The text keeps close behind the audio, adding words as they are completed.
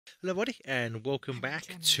Hello, everybody, and welcome back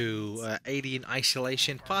to Alien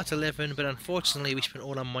Isolation Part 11. But unfortunately, we spent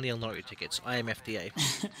all our money on lottery tickets. I am FTA.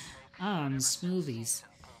 Smoovies.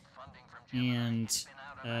 And,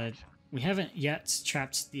 we haven't yet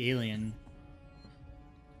trapped the alien.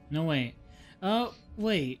 No, wait. Oh,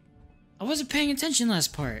 wait. I wasn't paying attention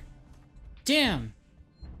last part. Damn!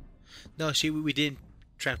 No, see, we didn't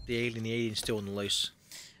trap the alien. The alien's still on the loose.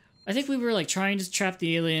 I think we were, like, trying to trap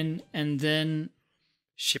the alien, and then...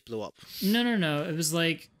 Ship blew up. No. It was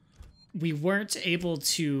like... we weren't able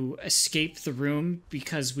to escape the room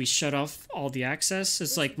because we shut off all the access.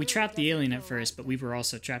 It's like, we trapped the alien at first, but we were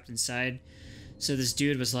also trapped inside. So this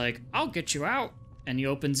dude was like, I'll get you out. And he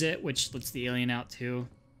opens it, which lets the alien out too.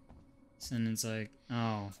 So then it's like,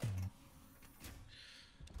 oh.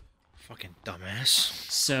 Fucking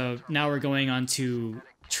dumbass. So now we're going on to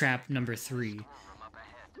trap number 3,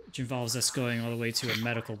 which involves us going all the way to a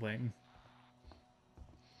medical wing.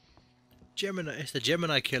 Gemini, it's the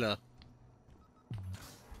Gemini killer.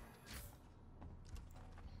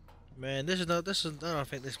 Man, I don't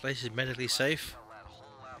think this place is medically safe.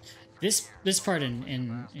 This part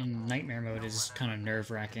in nightmare mode is kind of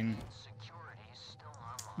nerve-wracking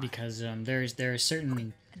because there are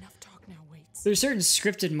certain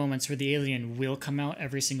scripted moments where the alien will come out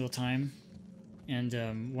every single time,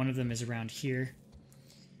 and one of them is around here.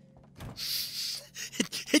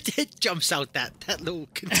 It jumps out that little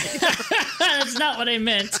container. That's not what I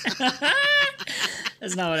meant.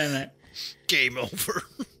 That's not what I meant. Game over.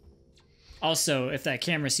 Also, if that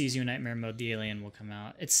camera sees you in nightmare mode, the alien will come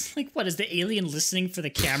out. It's like, what, is the alien listening for the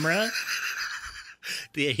camera?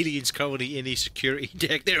 The alien's currently in the security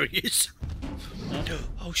deck. There he is.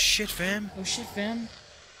 Oh shit, fam. Oh shit, fam.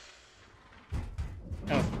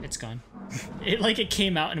 Oh, it's gone. It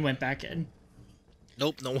came out and went back in.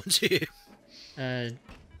 Nope, no one's here.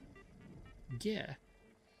 Yeah.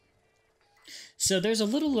 So there's a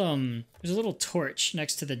little torch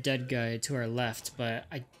next to the dead guy to our left, but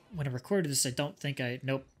when I recorded this, I don't think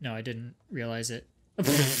no, I didn't realize it.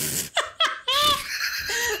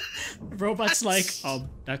 Robot's like, oh,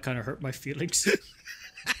 that kind of hurt my feelings.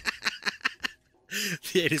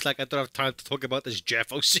 Yeah, it's like, I don't have time to talk about this,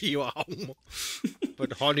 Jeff. I'll see you at home.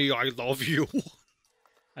 But honey, I love you.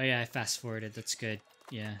 Oh yeah, I fast forwarded. That's good.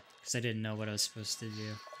 Yeah, because I didn't know what I was supposed to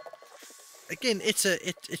do. Again,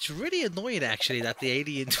 it's really annoying actually that the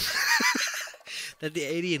alien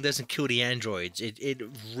doesn't kill the androids. It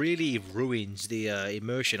really ruins the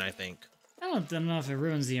immersion, I think. I don't know if it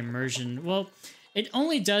ruins the immersion. Well, it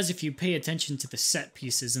only does if you pay attention to the set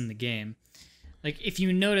pieces in the game. Like, if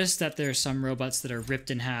you notice that there are some robots that are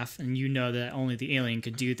ripped in half, and you know that only the alien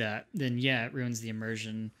could do that, then yeah, it ruins the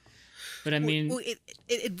immersion. But I mean... Well,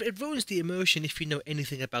 it ruins the immersion if you know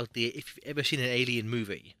anything about if you've ever seen an alien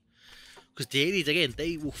movie. Because the aliens, again,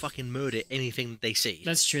 they will fucking murder anything that they see.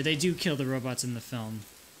 That's true, they do kill the robots in the film.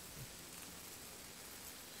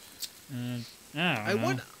 I don't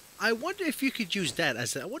know. I wonder if you could use that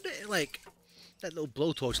as I wonder, like, that little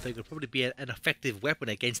blowtorch thing would probably be an effective weapon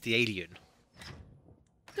against the alien.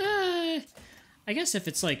 I guess if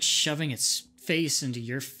it's like shoving its face into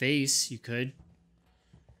your face, you could.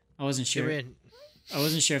 I wasn't sure. I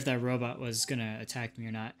wasn't sure if that robot was gonna attack me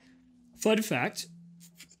or not. Fun fact: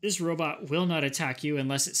 this robot will not attack you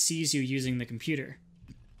unless it sees you using the computer.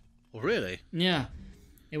 Oh, really? Yeah,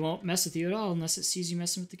 it won't mess with you at all unless it sees you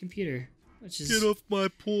messing with the computer. Which is, get off my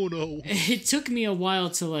porno. It took me a while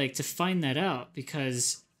to find that out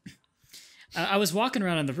because I was walking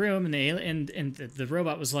around in the room and the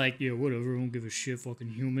robot was like, yeah, whatever, I don't give a shit, fucking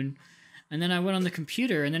human. And then I went on the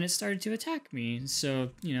computer and then it started to attack me. So,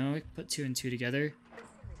 you know, I put 2 and 2 together.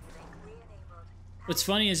 What's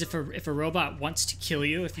funny is if a robot wants to kill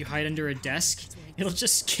you, if you hide under a desk, it'll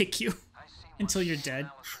just kick you until you're dead.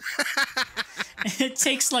 It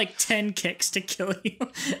takes like 10 kicks to kill you.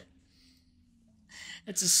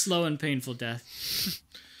 It's a slow and painful death.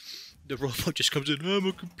 The robot just comes in, I'm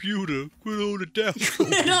a computer, quit all the downloading.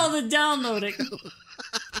 Quit all the downloading.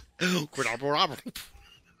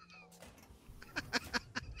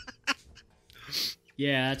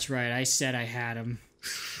 Yeah, that's right, I said I had him.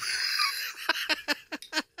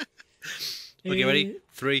 Okay, ready?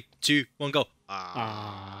 3, 2, 1, go.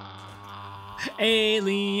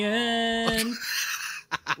 Alien.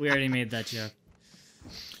 We already made that joke.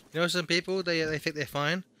 You know, some people they think they're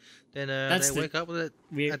fine, then they wake up with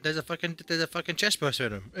it. There's a fucking chest burster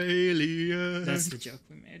in them. Alien. That's the joke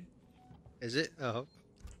we made. Is it? Oh.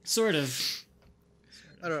 Sort of.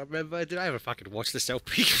 I don't remember. Did I ever fucking watch the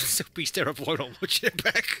Selfie? Selfie's terrible. I don't watch it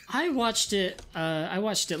back. I watched it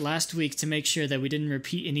last week to make sure that we didn't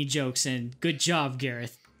repeat any jokes, and good job,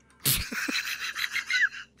 Gareth.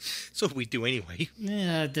 That's all we do anyway.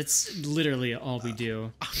 Yeah, that's literally all we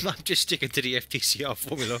do. I'm just sticking to the FTCR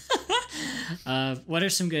formula. What are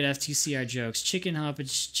some good FTCR jokes? Chicken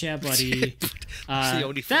hoppage, cha buddy.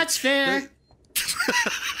 That's fair.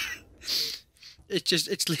 It's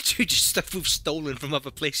literally just stuff we've stolen from other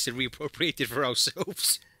places and reappropriated for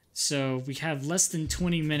ourselves. So we have less than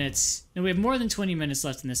 20 minutes. No, we have more than 20 minutes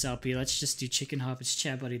left in this LP. Let's just do chicken hoppage,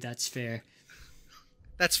 cha buddy. That's fair.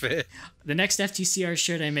 That's fair. The next FTCR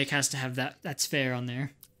shirt I make has to have that's fair on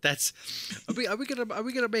there. Are we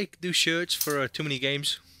gonna make new shirts for Too Many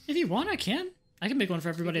Games? If you want, I can. I can make one for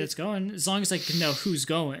everybody that's going, as long as I can know who's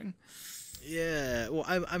going. Yeah, well,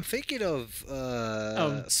 I'm thinking of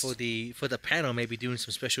for the panel maybe doing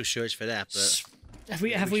some special shirts for that.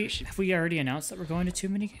 But have we already announced that we're going to Too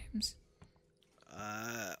Many Games?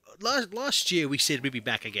 Last year we said we'd be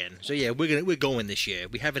back again. So yeah, we're going this year.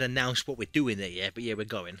 We haven't announced what we're doing there yet, but yeah, we're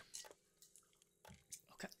going.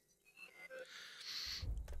 Okay.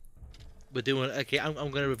 We're doing okay.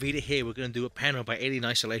 I'm gonna reveal it here. We're gonna do a panel by Alien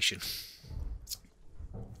Isolation.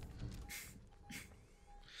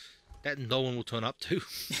 That no one will turn up to.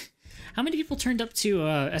 How many people turned up to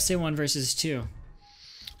SA1 versus 2?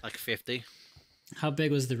 Like 50. How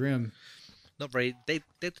big was the room? Not very. They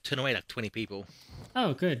turn away like 20 people.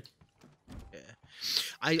 Oh, good. Yeah,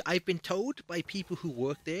 I've been told by people who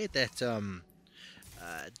work there that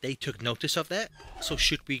they took notice of that. So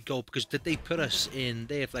should we go, because they put us in?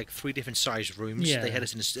 They have like 3 different size rooms. Yeah. They had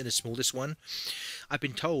us in the smallest one. I've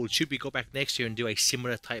been told, should we go back next year and do a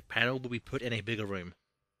similar type panel, but we put in a bigger room.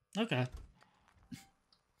 Okay.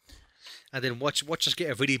 And then watch us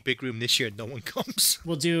get a really big room this year and no one comes.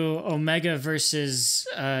 We'll do Omega versus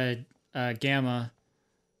Gamma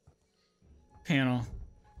panel.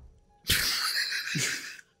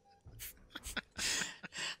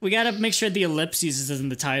 We gotta make sure the ellipses is in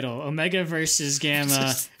the title. Omega versus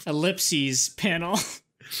Gamma ellipses panel.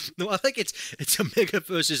 No, I think it's Omega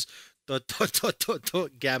versus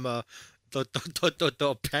Gamma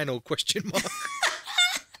panel question mark.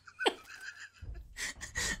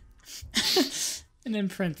 And in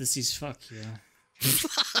parentheses, fuck you.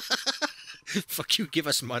 Fuck you, give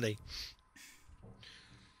us money.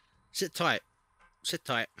 Sit tight. Sit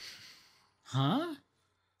tight. Huh?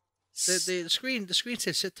 The screen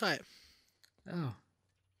says sit tight. Oh.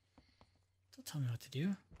 Don't tell me what to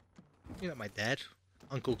do. You're not my dad.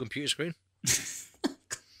 Uncle computer screen.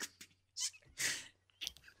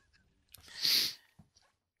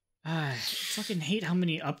 I fucking hate how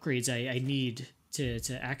many upgrades I need to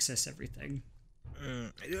access everything.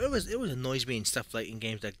 It always annoys me in stuff like in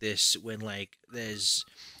games like this when like there's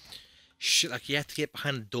shit like you have to get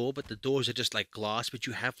behind the door, but the doors are just like glass, but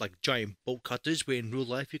you have like giant bolt cutters where in real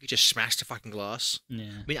life you could just smash the fucking glass.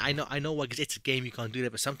 Yeah. I mean, I know like it's a game, you can't do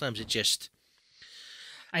that, but sometimes it just.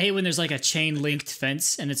 I hate when there's like a chain linked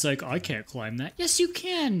fence and it's like, I can't climb that. Yes, you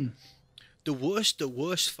can. The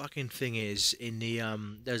worst fucking thing is in the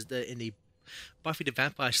in the Buffy the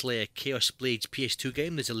Vampire Slayer Chaos Blades PS2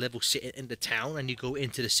 game, there's a level sitting in the town and you go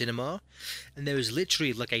into the cinema and there is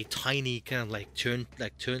literally like a tiny kind of like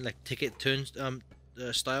ticket turn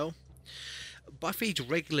style. Buffy's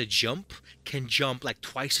regular jump can jump like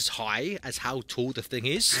twice as high as how tall the thing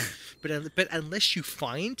is, but unless you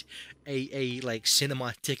find a like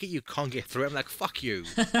cinema ticket, you can't get through. I'm like, fuck you.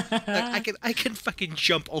 Like, I can fucking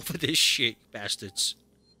jump over this shit, bastards.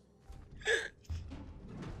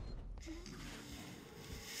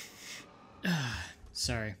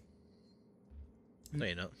 Sorry. No,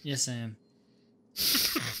 you're not. Yes, I am.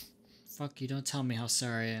 Fuck you, don't tell me how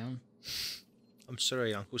sorry I am. I'm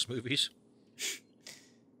sorry, Uncle Smoovies.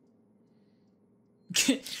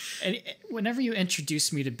 And whenever you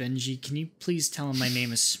introduce me to Benji, can you please tell him my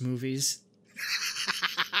name is Smoovies?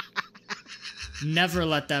 Never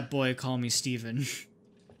let that boy call me Steven.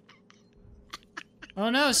 Oh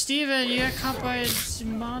no, Steven, you got caught by a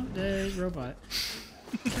robot.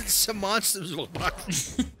 It's a monster's robot.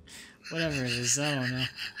 Whatever it is, I don't know.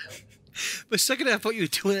 But second, I thought you were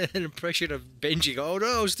doing an impression of Benji. Oh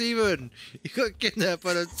no, Steven, you got kidnapped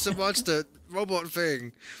by some monster robot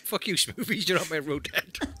thing. Fuck you, Smoothies. You're not my real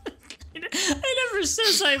dad. I never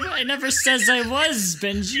says I was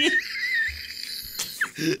Benji.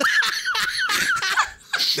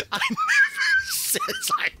 I never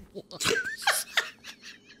says I was.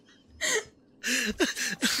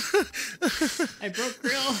 I broke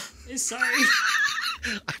grill. I'm sorry.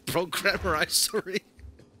 I broke grammar. I'm sorry.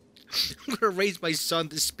 I'm gonna raise my son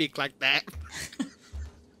to speak like that.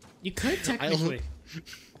 You could technically.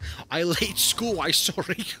 I late school. I'm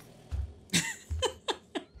sorry.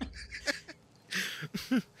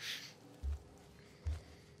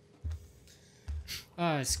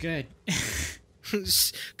 Oh, it's good.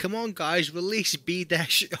 Come on, guys, release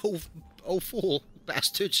B-04,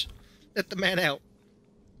 bastards. Let the man out.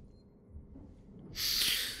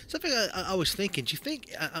 Something I was thinking, do you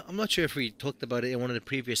think, I'm not sure if we talked about it in one of the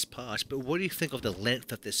previous parts, but what do you think of the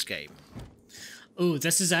length of this game? Oh,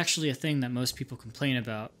 this is actually a thing that most people complain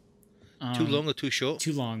about. Too long or too short?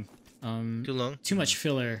 Too long. Too long? Too much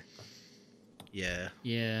filler. Yeah.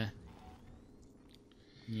 Yeah.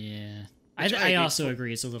 Yeah. I also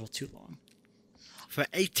agree it's a little too long. For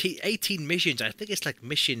 18 missions, I think it's like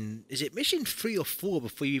is it mission 3 or 4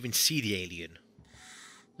 before you even see the alien?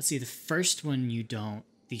 Let's see, the first one you don't.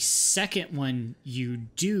 The second one you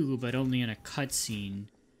do, but only in a cutscene.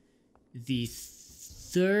 The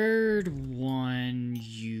third one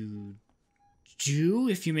you do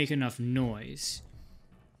if you make enough noise.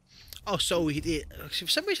 Oh, so for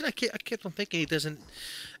some reason I kept on thinking he doesn't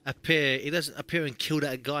appear. He doesn't appear and kill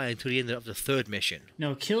that guy until the end of the third mission.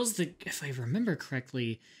 No, kills the. If I remember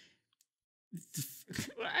correctly,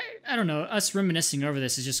 I don't know. Us reminiscing over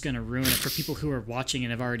this is just going to ruin it for people who are watching and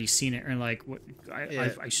have already seen it and like, what?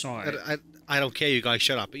 I saw it. I don't care. You guys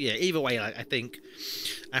shut up. But yeah, either way, I think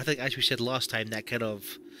as we said last time, that kind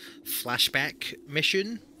of flashback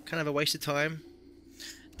mission, kind of a waste of time.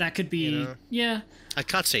 That could be, yeah. A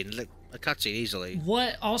cutscene easily.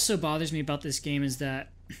 What also bothers me about this game is that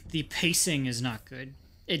the pacing is not good.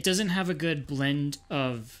 It doesn't have a good blend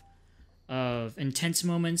of intense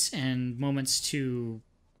moments and moments to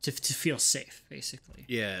feel safe, basically.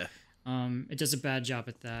 Yeah. It does a bad job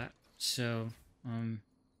at that. So,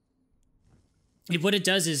 what it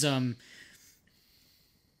does is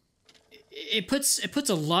it puts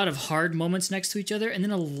a lot of hard moments next to each other and then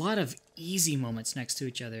a lot of easy moments next to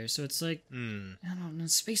each other. So it's like, I don't know,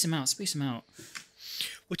 space them out.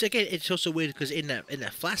 Which again, it's also weird because in that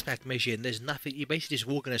flashback mission, there's nothing. You basically just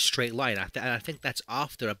walk in a straight line. And I think that's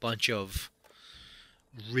after a bunch of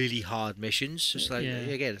really hard missions. It's like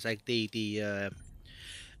again, it's like the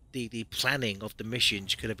planning of the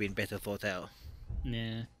missions could have been better thought out.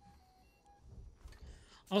 Yeah.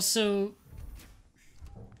 Also,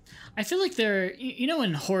 I feel like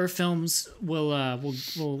in horror films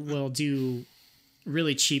will do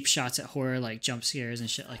really cheap shots at horror, like jump scares and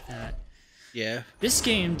shit like that. Yeah. This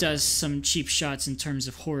game does some cheap shots in terms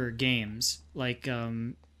of horror games. Like,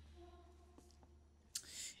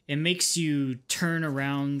 it makes you turn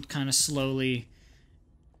around kind of slowly.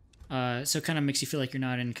 So it kind of makes you feel like you're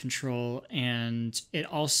not in control. And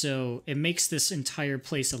it makes this entire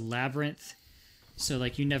place a labyrinth. So,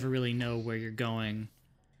 like, you never really know where you're going.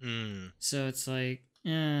 So it's like,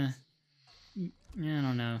 I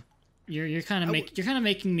don't know. You're kind of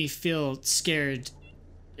making me feel scared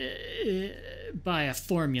by a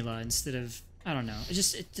formula instead of, I don't know.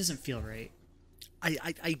 It doesn't feel right.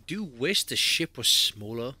 I do wish the ship was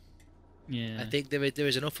smaller. Yeah. I think there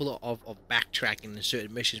is an awful lot of backtracking in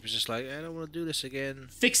certain missions, but just like, I don't want to do this again.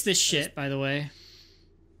 Fix this shit, by the way.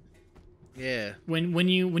 Yeah. When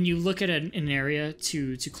you look at an area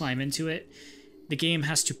to climb into it, the game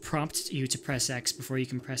has to prompt you to press X before you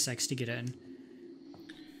can press X to get in.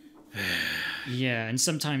 Yeah, and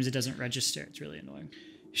sometimes it doesn't register. It's really annoying.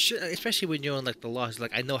 Especially when you're on like the last,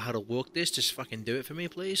 like, I know how to work this. Just fucking do it for me,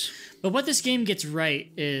 please. But what this game gets right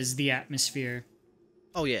is the atmosphere.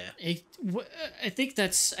 Oh yeah. I think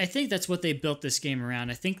that's what they built this game around.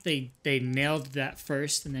 I think they nailed that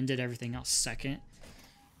first and then did everything else second.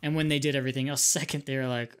 And when they did everything else second, they were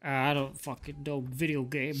like, I don't fucking know video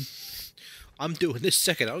game. I'm doing this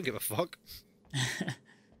second. I don't give a fuck.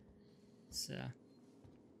 So,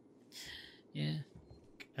 yeah.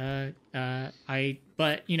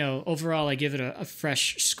 But overall, I give it a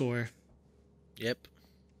fresh score. Yep.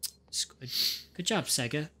 It's good. Good job,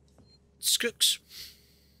 Sega. Skooks.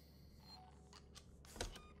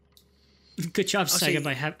 Good job, Sega,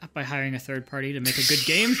 by hiring a third party to make a good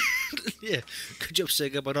game. Yeah. Good job,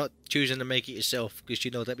 Sega, by not choosing to make it yourself, because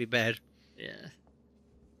you know that'd be bad. Yeah.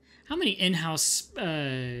 How many in-house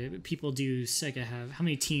people do Sega have? How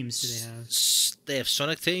many teams do they have? They have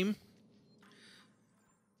Sonic Team.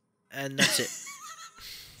 And that's it.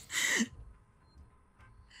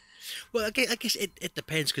 Well, I guess it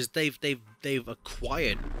depends, because they've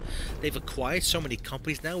acquired so many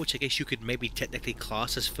companies now, which I guess you could maybe technically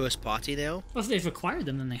class as first party now. Well, if they've acquired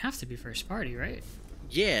them, then they have to be first party, right?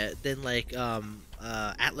 Yeah. Then like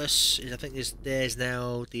Atlas, I think there's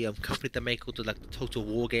now the company that make all the like the Total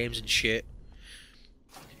War games and shit.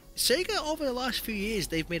 Sega over the last few years,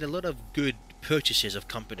 they've made a lot of good purchases of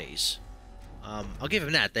companies. I'll give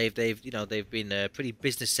them that. They've been pretty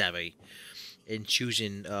business savvy in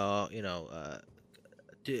choosing the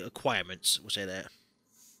acquirements. We'll say that.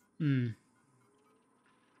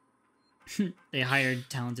 They hired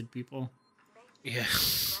talented people. Yeah.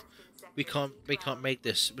 We can't make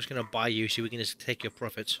this. We're just gonna buy you so we can just take your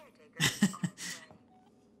profits.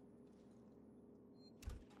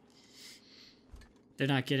 They're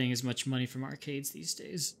not getting as much money from arcades these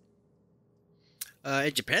days.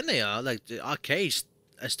 In Japan they are. Like, the arcades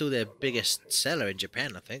are still their biggest seller in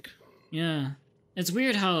Japan, I think. Yeah. It's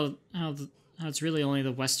weird how it's really only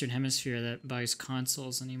the Western Hemisphere that buys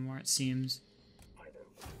consoles anymore, it seems.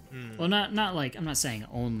 Well, not like, I'm not saying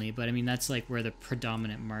only, but I mean, that's like where the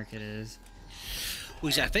predominant market is.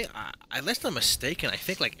 Which I think, unless I'm mistaken, I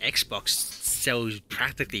think like Xbox sells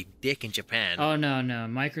practically dick in Japan. Oh, no.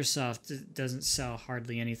 Microsoft doesn't sell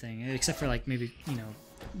hardly anything, except for like maybe,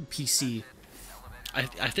 PC. I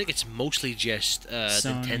think it's mostly just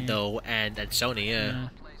Nintendo and Sony, yeah.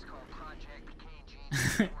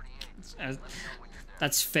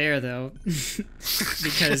 That's fair, though,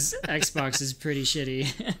 because Xbox is pretty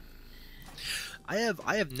shitty.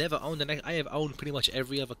 I have never owned I have owned pretty much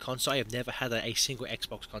every other console. I have never had a single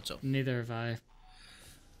Xbox console. Neither have I.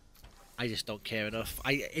 I just don't care enough.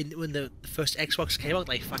 When the first Xbox came out,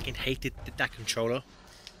 I fucking hated that controller.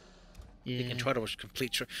 Yeah. The controller was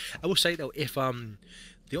complete. I will say though, if the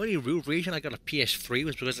only real reason I got a PS3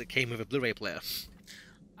 was because it came with a Blu-ray player.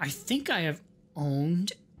 I think I have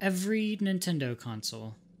owned every Nintendo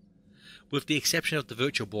console. With the exception of the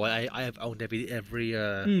Virtual Boy, I have owned every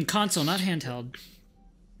console, not handheld.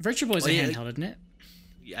 Virtual Boy's a handheld, isn't it?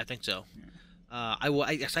 Yeah, I think so.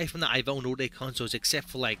 Aside from that, I've owned all their consoles except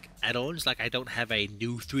for like add-ons. Like I don't have a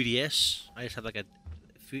new 3DS. I just have like a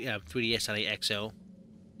 3DS and a XL.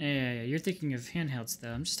 Yeah. You're thinking of handhelds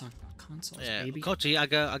though. I'm just talking about consoles, baby. Console, I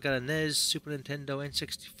got a NES, Super Nintendo,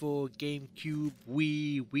 N64, GameCube,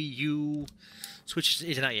 Wii U. Switch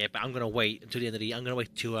isn't out yet, but I'm gonna wait until the end of the year. I'm gonna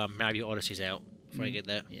wait till Mario Odyssey's out before I get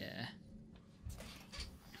that. Yeah.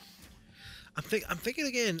 I'm thinking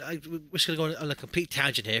again. We're just gonna go on a complete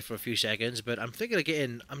tangent here for a few seconds, but I'm thinking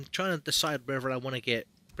again. I'm trying to decide whether I want to get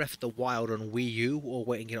Breath of the Wild on Wii U or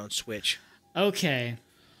wait and get it on Switch. Okay.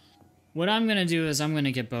 What I'm gonna do is I'm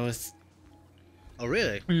gonna get both. Oh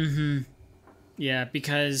really? Mm-hmm. Yeah,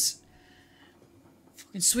 because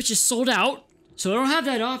fucking Switch is sold out, so I don't have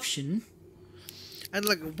that option. And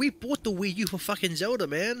like, we bought the Wii U for fucking Zelda,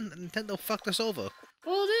 man. Nintendo fucked us over.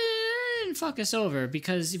 Well, they didn't fuck us over,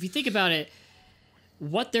 because if you think about it,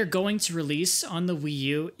 what they're going to release on the Wii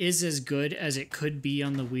U is as good as it could be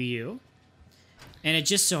on the Wii U. And it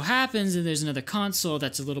just so happens that there's another console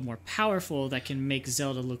that's a little more powerful that can make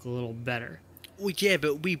Zelda look a little better. Well, yeah,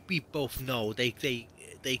 but we both know they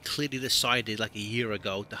clearly decided like a year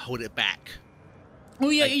ago to hold it back. Oh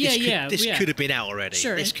yeah, This could have been out already.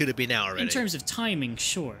 Sure. This could have been out already. In terms of timing,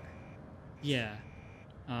 sure. Yeah.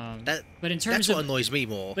 But in terms that's what annoys me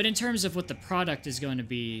more. But in terms of what the product is going to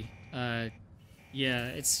be, yeah,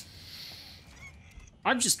 it's.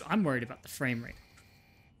 I'm worried about the frame rate.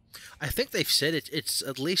 I think they've said it's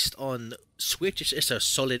at least on Switch. It's a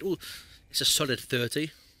solid. Ooh, it's a solid 30.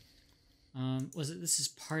 This is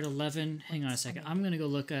part 11? Hang on a second. I'm gonna go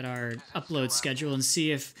look at our upload schedule and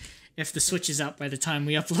see if the Switch is out by the time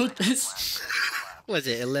we upload this. Was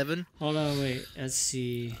it 11? Hold on, wait. Let's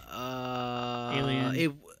see.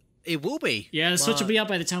 Alien. It will be. Yeah, the Switch will be out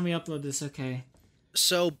by the time we upload this. Okay.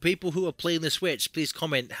 So people who are playing the Switch, please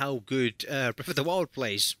comment how good Breath of the Wild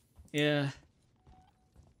plays. Yeah.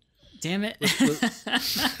 Damn it.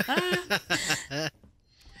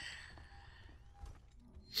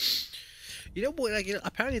 You know what? Like,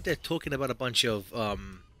 apparently they're talking about a bunch of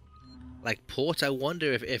like ports. I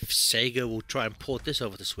wonder if Sega will try and port this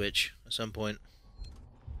over to Switch at some point.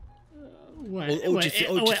 What?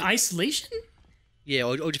 Isolation? Yeah,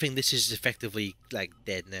 or do you think this is effectively like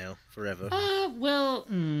dead now forever? Well,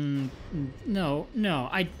 no.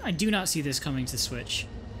 I do not see this coming to Switch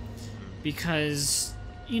because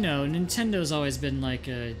Nintendo's always been like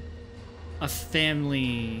a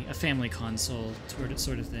family console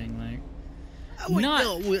sort of thing. Like,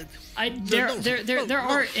 there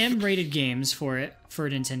are M-rated games for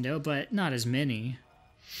Nintendo, but not as many.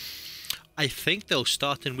 I think though,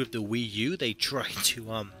 starting with the Wii U, they tried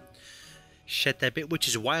to shed that bit, which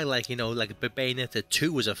is why like Bayonetta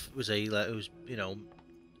 2 was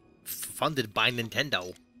funded by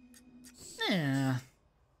Nintendo. Yeah,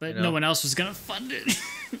 but no one else was gonna fund it.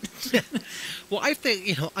 Well, I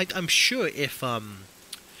think I'm sure if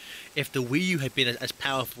the Wii U had been as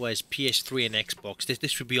powerful as PS3 and Xbox,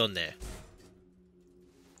 this would be on there.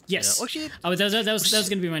 Yes. That was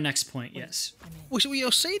going to be my next point. Yes. Well, so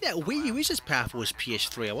you'll say that Wii U is as powerful as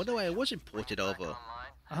PS3. I wonder why it wasn't ported over.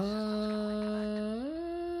 I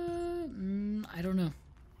don't know.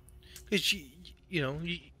 Because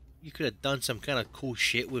you could have done some kind of cool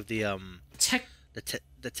shit with the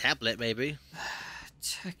the tablet maybe.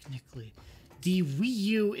 Technically, the Wii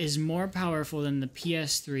U is more powerful than the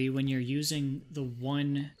PS3 when you're using the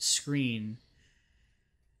one screen.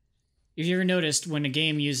 If you ever noticed, when a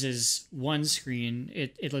game uses one screen,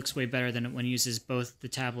 it looks way better than when it uses both the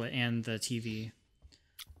tablet and the TV.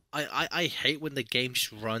 I hate when the game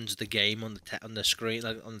just runs the game on the screen,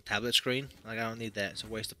 like on the tablet screen. Like, I don't need that. It's a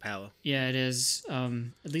waste of power. Yeah, it is.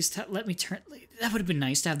 At least let me turn. That would have been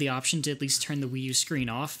nice to have the option to at least turn the Wii U screen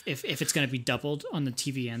off if it's going to be doubled on the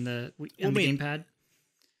TV and the gamepad.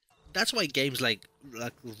 That's why games like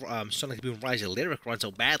Sonic Boom Rise of Lyric run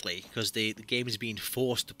so badly, because the game is being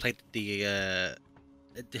forced to play to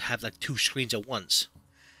have like two screens at once.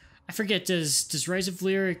 I forget. Does Rise of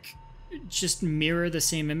Lyric just mirror the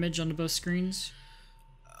same image on both screens?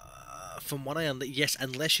 From what yes,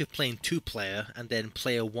 unless you're playing 2-player, and then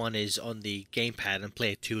player 1 is on the gamepad and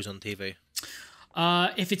player 2 is on TV.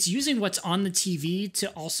 If it's using what's on the TV to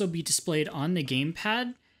also be displayed on the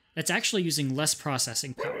gamepad, that's actually using less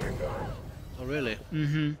processing power. Oh, really?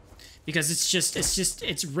 Mm-hmm. Because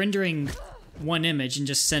it's rendering one image and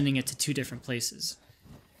just sending it to two different places.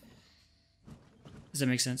 Does that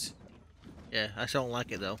make sense? Yeah, I don't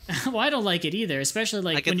like it though. Well, I don't like it either, especially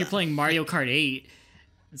like when you're playing Mario Kart 8.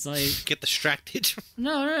 It's like get distracted.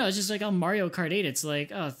 No. It's just like on Mario Kart 8. It's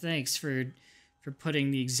like, oh, thanks for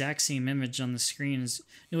putting the exact same image on the screen.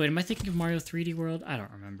 No, wait, am I thinking of Mario 3D World? I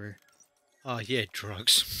don't remember. Oh yeah,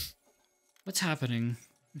 drugs. What's happening?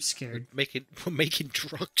 I'm scared. We're making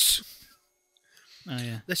drugs. Oh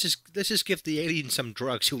yeah. Let's just give the alien some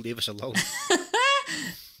drugs. He'll leave us alone.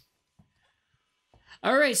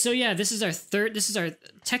 All right, so yeah, this is our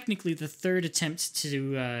technically the third attempt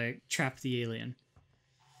to trap the alien.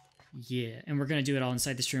 Yeah, and we're gonna do it all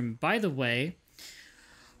inside this room. By the way,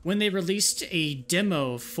 when they released a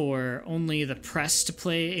demo for only the press to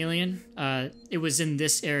play Alien, it was in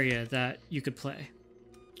this area that you could play.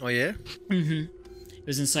 Oh yeah? Mm-hmm. It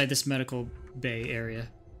was inside this medical bay area.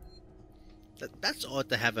 That's odd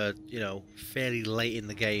to have a, fairly late in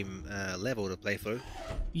the game level to play through.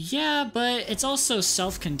 Yeah, but it's also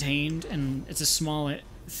self-contained, and it's a small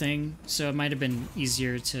thing, so it might have been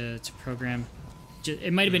easier to program.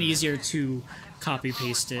 It might have been easier to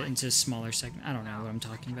copy-paste it into a smaller segment. I don't know what I'm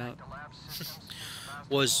talking about.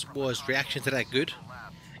 Was reaction to that good?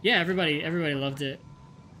 Yeah, everybody loved it.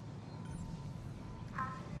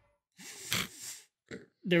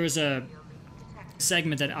 There was a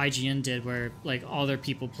segment that IGN did where like all their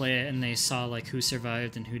people play it and they saw like who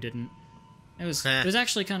survived and who didn't. It was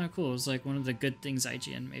actually kind of cool. It was like one of the good things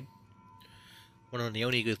IGN made. One of the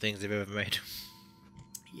only good things they've ever made.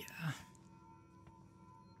 Yeah.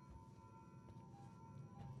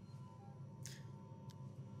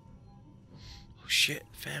 Oh shit,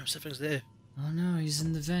 fam, something's there. Oh no, he's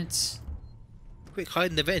in the vents. Quick,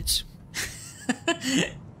 hide in the vents.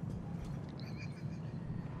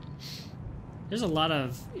 There's a lot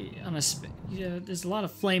of there's a lot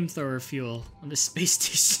of flamethrower fuel on the space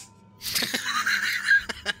station.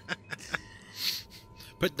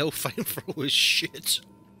 But no flamethrower shit.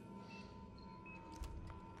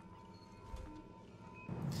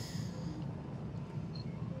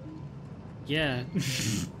 Yeah.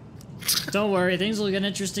 Don't worry, things will get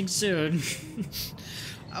interesting soon.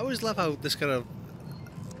 I always love how just kind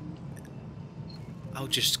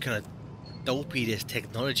of dopey this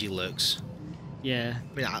technology looks. Yeah.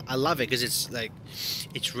 I mean, I love it because it's like,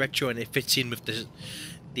 it's retro and it fits in with the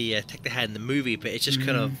tech they had in the movie, but it's just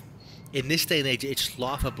kind of, in this day and age, it's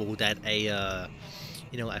laughable that a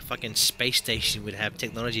fucking space station would have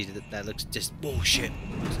technology that looks just bullshit.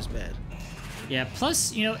 This is bad. Yeah,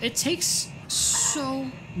 plus, it takes so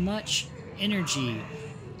much energy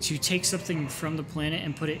to take something from the planet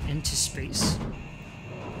and put it into space.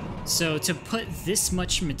 So to put this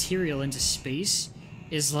much material into space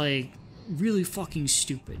is like really fucking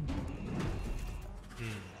stupid.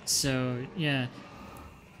 So, yeah.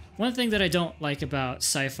 One thing that I don't like about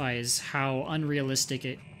sci-fi is how unrealistic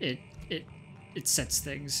it sets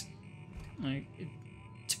things. Like,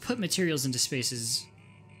 to put materials into space is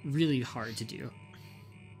really hard to do.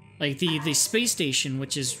 Like, the space station,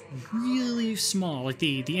 which is really small, like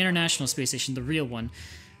the International Space Station, the real one,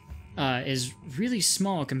 is really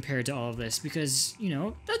small compared to all of this because,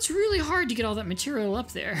 that's really hard to get all that material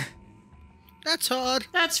up there. That's hard.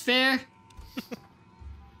 That's fair.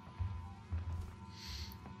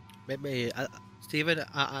 Maybe, Steven,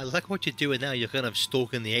 I like what you're doing now. You're kind of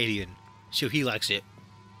stalking the alien. So he likes it.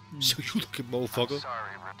 So you looking motherfucker.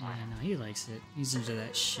 Yeah, no, he likes it. He's into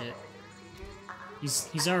that shit.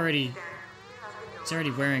 He's already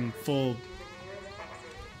wearing full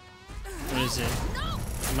is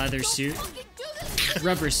it? Leather suit?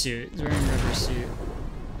 Rubber suit. He's wearing rubber suit.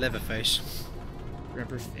 Leatherface.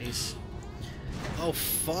 Rubber face. Oh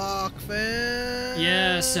fuck, man.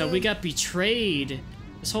 Yeah, so we got betrayed.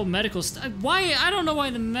 This whole medical why I don't know why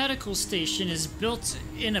the medical station is built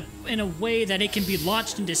in a way that it can be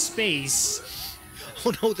launched into space.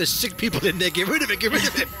 Oh no, there's sick people in there. Get rid of it. Get rid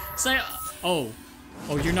of it. It's like, oh,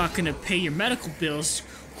 you're not gonna pay your medical bills.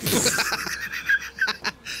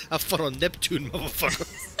 Have fun on Neptune, motherfucker.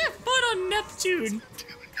 Have fun on Neptune.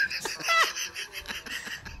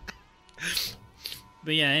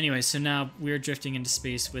 But yeah, anyway, so now we're drifting into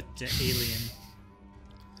space with the alien.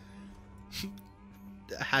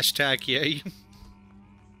 Hashtag yay.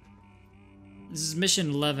 This is mission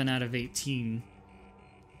 11 out of 18.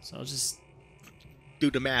 So I'll just Do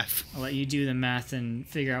the math. I'll let you do the math and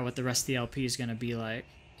figure out what the rest of the LP is gonna be like.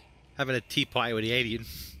 Having a tea party with the alien.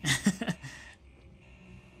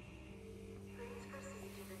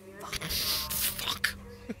 Fuck.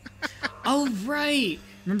 Oh, right!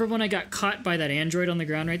 Remember when I got caught by that android on the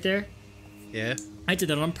ground right there? Yeah. I did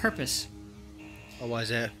that on purpose. Oh, why is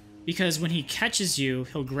that? Because when he catches you,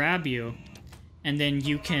 he'll grab you, and then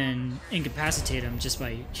you can incapacitate him just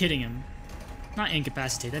by hitting him. Not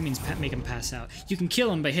incapacitate, that means make him pass out. You can kill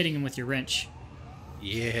him by hitting him with your wrench.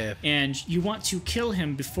 Yeah. And you want to kill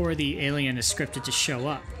him before the alien is scripted to show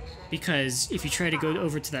up. Because if you try to go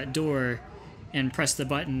over to that door and press the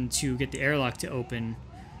button to get the airlock to open,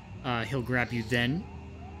 he'll grab you then.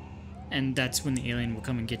 And that's when the alien will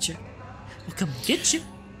come and get you. Will come get you.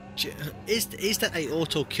 Is that a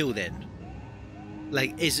auto kill then?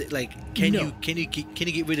 Like, is it like can you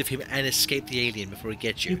get rid of him and escape the alien before he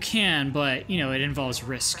gets you? You can, but you know it involves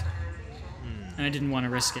risk, and I didn't want to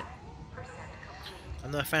risk it.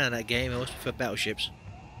 I'm not a fan of that game. I always prefer battleships.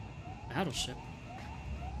 Battleship.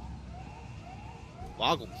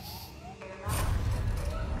 Woggle.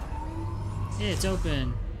 Yeah, it's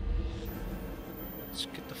open. Let's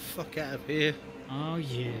get the fuck out of here. Oh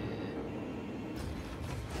yeah.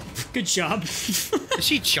 Good job. Is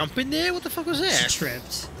she jumping there? What the fuck was that? She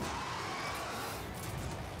tripped.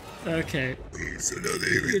 Okay.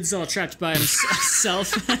 It's all trapped by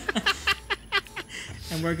himself.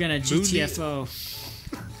 And we're gonna GTFO.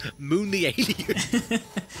 Moon the alien.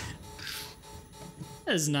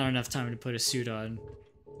 There's not enough time to put a suit on.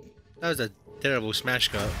 That was a terrible smash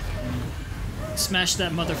cut. Smash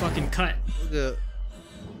that motherfucking cut. Look at...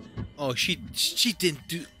 Oh, she didn't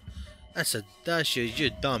do... You're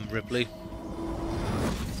dumb, Ripley.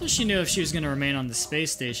 So she knew if she was gonna remain on the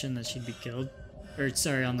space station that she'd be killed. Or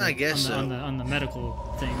sorry, on the I guess on the medical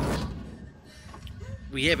thing.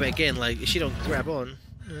 Well, yeah, but again, like if she don't grab on.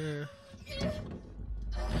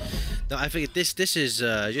 No, I think this is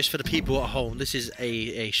just for the people at home. This is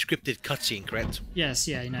a scripted cutscene, correct? Yes,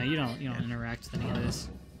 yeah. No, you don't interact with any of this.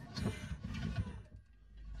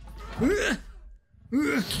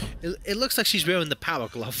 It looks like she's wearing the power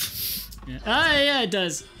glove. Yeah. Ah, yeah, it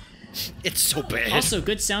does. It's so bad. Also,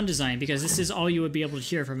 good sound design because this is all you would be able to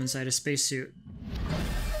hear from inside a spacesuit.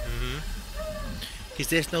 Because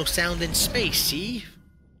there's no sound in space, see?